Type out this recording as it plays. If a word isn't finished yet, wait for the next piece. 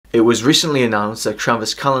It was recently announced that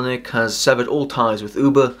Travis Kalanick has severed all ties with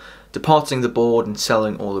Uber, departing the board and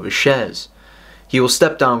selling all of his shares. He will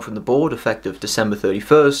step down from the board effective December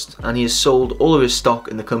 31st, and he has sold all of his stock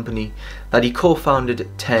in the company that he co-founded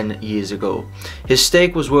 10 years ago. His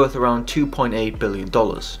stake was worth around $2.8 billion.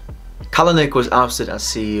 Kalanick was ousted as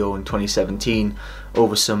CEO in 2017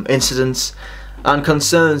 over some incidents and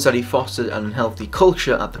concerns that he fostered an unhealthy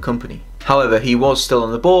culture at the company. However, he was still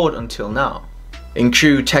on the board until now. In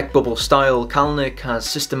true tech bubble style, Kalanick has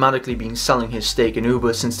systematically been selling his stake in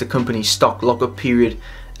Uber since the company's stock lockup period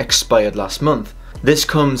expired last month. This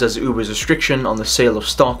comes as Uber's restriction on the sale of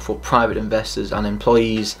stock for private investors and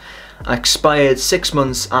employees expired 6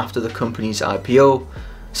 months after the company's IPO.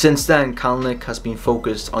 Since then, Kalanick has been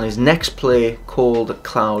focused on his next play called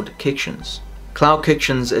CloudKitchens.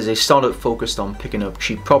 CloudKitchens is a startup focused on picking up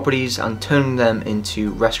cheap properties and turning them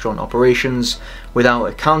into restaurant operations without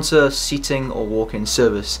a counter, seating or walk-in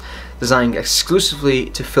service, designed exclusively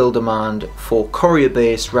to fill demand for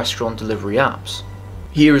courier-based restaurant delivery apps.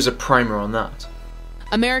 Here is a primer on that.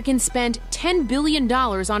 Americans spent $10 billion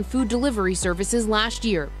on food delivery services last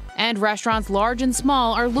year, and restaurants large and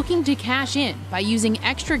small are looking to cash in by using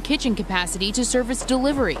extra kitchen capacity to service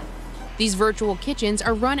delivery. These virtual kitchens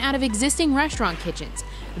are run out of existing restaurant kitchens.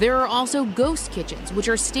 There are also ghost kitchens, which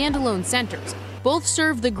are standalone centers. Both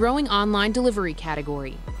serve the growing online delivery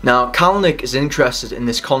category. Now, Kalanick is interested in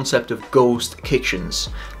this concept of ghost kitchens,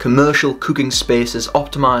 commercial cooking spaces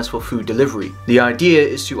optimized for food delivery. The idea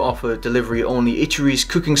is to offer delivery-only eateries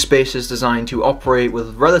cooking spaces designed to operate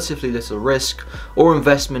with relatively little risk or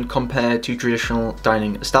investment compared to traditional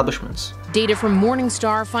dining establishments. Data from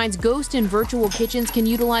Morningstar finds ghost and virtual kitchens can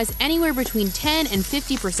utilize anywhere between 10 and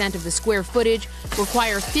 50% of the square footage,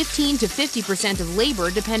 require 15 to 50% of labor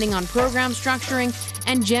depending on program structuring,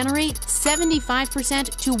 and generate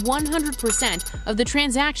 75% to 100% of the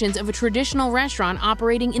transactions of a traditional restaurant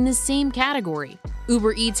operating in the same category.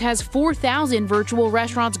 Uber Eats has 4,000 virtual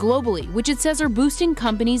restaurants globally, which it says are boosting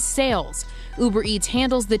companies' sales. Uber Eats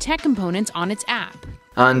handles the tech components on its app.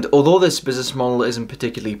 And although this business model isn't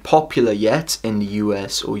particularly popular yet in the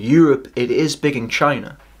US or Europe, it is big in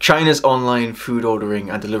China. China's online food ordering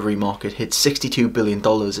and delivery market hit $62 billion in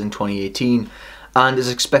 2018 and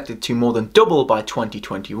is expected to more than double by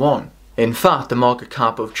 2021. In fact, the market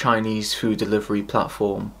cap of Chinese food delivery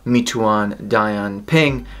platform Meituan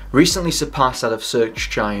Dianping recently surpassed that of search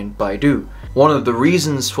giant Baidu. One of the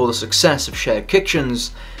reasons for the success of shared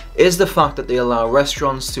kitchens is the fact that they allow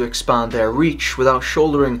restaurants to expand their reach without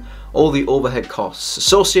shouldering all the overhead costs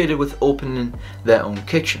associated with opening their own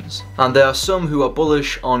kitchens. And there are some who are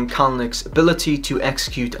bullish on Kalanick's ability to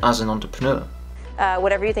execute as an entrepreneur.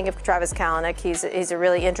 Whatever you think of Travis Kalanick, he's a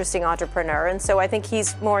really interesting entrepreneur, and so I think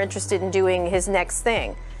he's more interested in doing his next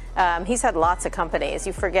thing. He's had lots of companies.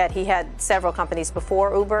 You forget he had several companies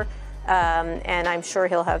before Uber, and I'm sure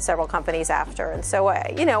he'll have several companies after. And so,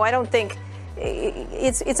 you know, I don't think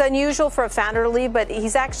it's unusual for a founder to leave, but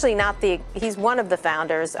he's actually not he's one of the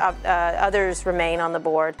founders. Others remain on the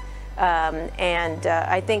board, and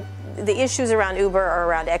I think the issues around Uber are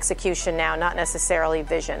around execution now, not necessarily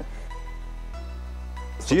vision.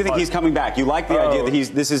 So you think he's coming back? You like the idea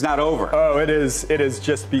that this is not over? Oh, it is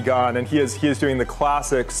just begun, and he is doing the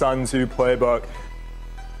classic Sun Tzu playbook.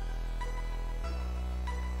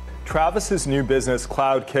 Travis's new business,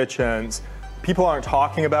 CloudKitchens, people aren't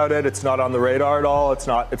talking about it. It's not on the radar at all. It's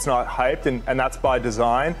not hyped, and that's by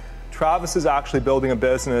design. Travis is actually building a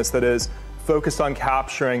business that is focused on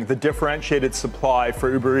capturing the differentiated supply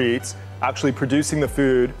for Uber Eats, actually producing the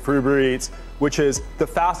food for Uber Eats, which is the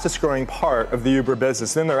fastest growing part of the Uber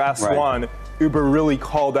business. In their S1, Uber really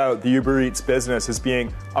called out the Uber Eats business as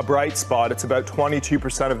being a bright spot. It's about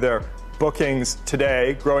 22% of their bookings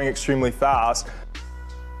today, growing extremely fast.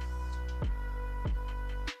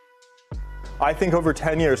 I think over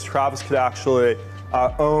 10 years, Travis could actually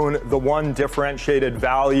own the one differentiated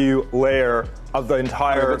value layer of the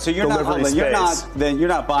entire delivery space. You're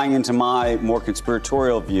not buying into my more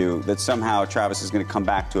conspiratorial view that somehow Travis is going to come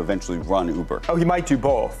back to eventually run Uber. Oh, he might do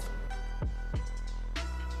both.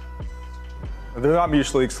 They're not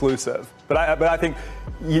mutually exclusive. But I think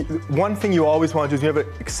one thing you always want to do is you have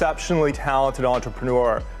an exceptionally talented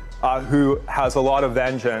entrepreneur who has a lot of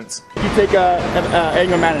vengeance. You take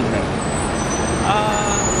anger management.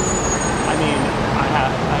 I mean,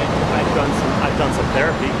 I've done some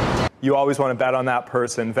therapy. You always want to bet on that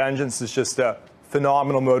person. Vengeance is just a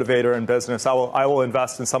phenomenal motivator in business. I will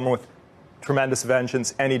invest in someone with tremendous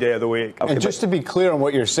vengeance any day of the week. Okay, and just to be clear on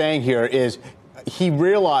what you're saying here is he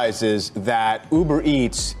realizes that Uber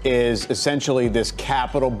Eats is essentially this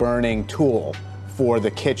capital burning tool for the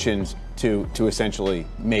kitchens to essentially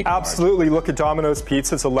make Absolutely. Look at Domino's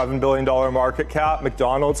Pizza's $11 billion market cap,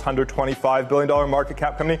 McDonald's $125 billion market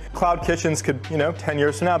cap company. CloudKitchens could, 10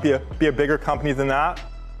 years from now be a bigger company than that.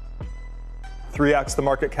 3x the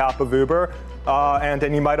market cap of Uber. And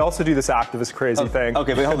you might also do this activist crazy thing.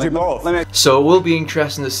 Okay, but hold on. Do both. So it will be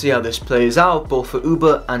interesting to see how this plays out, both for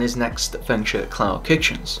Uber and his next venture,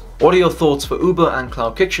 CloudKitchens. What are your thoughts for Uber and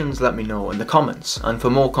CloudKitchens? Let me know in the comments. And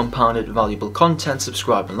for more compounded valuable content,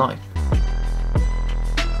 subscribe and like.